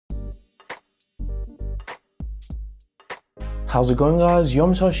How's it going, guys?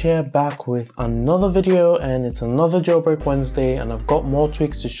 Yomitosh here, back with another video, and it's another Jailbreak Wednesday, and I've got more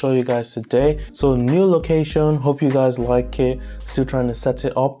tweaks to show you guys today. So new location, hope you guys like it. Still trying to set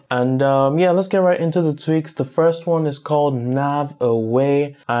it up, and yeah, let's get right into the tweaks. The first one is called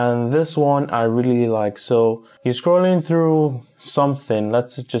NavAway, and this one I really like. So you're scrolling through something,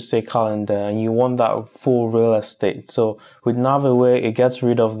 let's just say calendar, and you want that full real estate. So with NavAway, it gets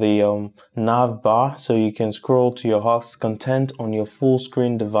rid of the Nav Bar, so you can scroll to your heart's content on your full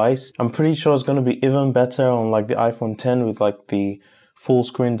screen device. I'm pretty sure it's going to be even better on like the iPhone 10 with like the full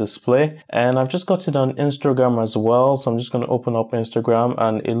screen display. And I've just got it on Instagram as well, so I'm just going to open up Instagram,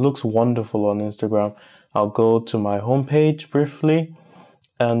 and it looks wonderful on Instagram. I'll go to my homepage briefly,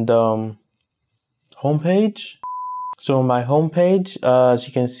 and homepage. So on my homepage, as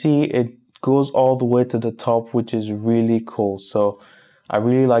you can see, it goes all the way to the top, which is really cool. So I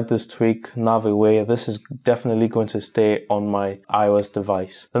really like this tweak, NavAway. This is definitely going to stay on my iOS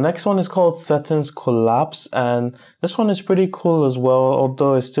device. The next one is called Settings Collapse, and this one is pretty cool as well,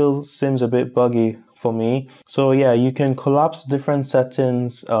 although it still seems a bit buggy for me. So yeah, you can collapse different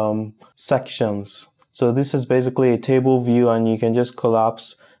settings sections. So this is basically a table view, and you can just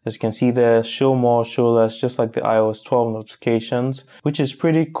collapse. As you can see there, show more, show less, just like the iOS 12 notifications, which is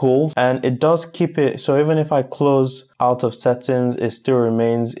pretty cool. And it does keep it, so even if I close out of settings, it still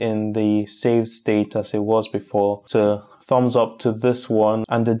remains in the saved state as it was before. So thumbs up to this one,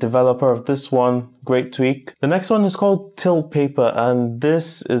 and the developer of this one, great tweak. The next one is called TiltPaper, and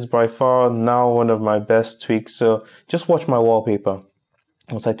this is by far now one of my best tweaks. So just watch my wallpaper.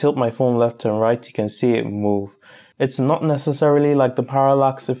 As I tilt my phone left and right, you can see it move. It's not necessarily like the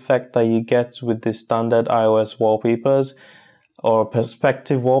parallax effect that you get with the standard iOS wallpapers or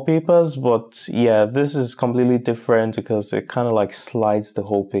perspective wallpapers, but yeah, this is completely different because it kind of like slides the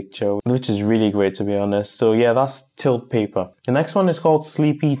whole picture, which is really great, to be honest. So yeah, that's TiltPaper. The next one is called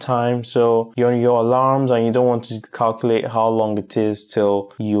SleepyTime. So you're on your alarms and you don't want to calculate how long it is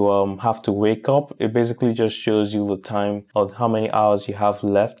till you have to wake up. It basically just shows you the time of how many hours you have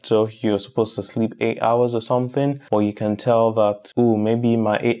left. So if you're supposed to sleep 8 hours or something, or you can tell that, ooh, maybe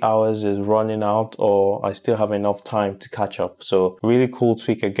my 8 hours is running out, or I still have enough time to catch up. So really cool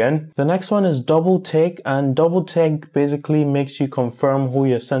tweak again. The next one is DoubleTake, and DoubleTake basically makes you confirm who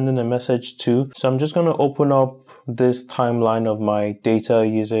you're sending a message to. So I'm just going to open up this timeline of my data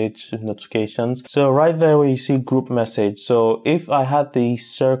usage notifications. So right there where you see group message, so if I had the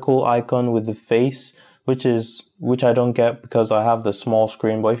circle icon with the face, which I don't get because I have the small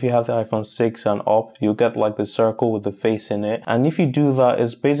screen, but if you have the iPhone 6 and up, you'll get like the circle with the face in it. And if you do that,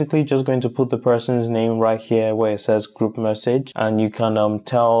 it's basically just going to put the person's name right here where it says group message, and you can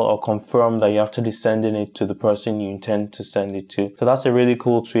tell or confirm that you're actually sending it to the person you intend to send it to. So that's a really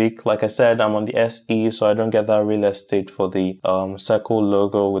cool tweak. Like I said, I'm on the SE, so I don't get that real estate for the circle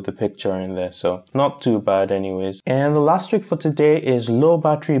logo with the picture in there, so not too bad anyways. And the last tweak for today is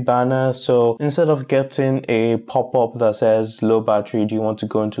LowBatteryBanner. So instead of getting a pop-up that says low battery, do you want to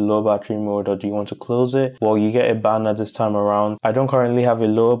go into low battery mode or do you want to close it? Well, you get a banner this time around. I don't currently have a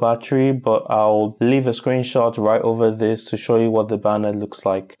low battery, but I'll leave a screenshot right over this to show you what the banner looks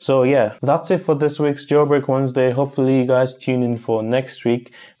like. So yeah, that's it for this week's Jailbreak Wednesday. Hopefully you guys tune in for next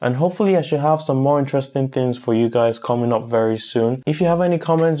week, and hopefully I should have some more interesting things for you guys coming up very soon. If you have any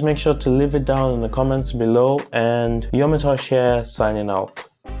comments, make sure to leave it down in the comments below, and Yomitosh here signing out.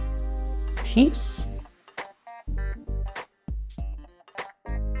 Peace.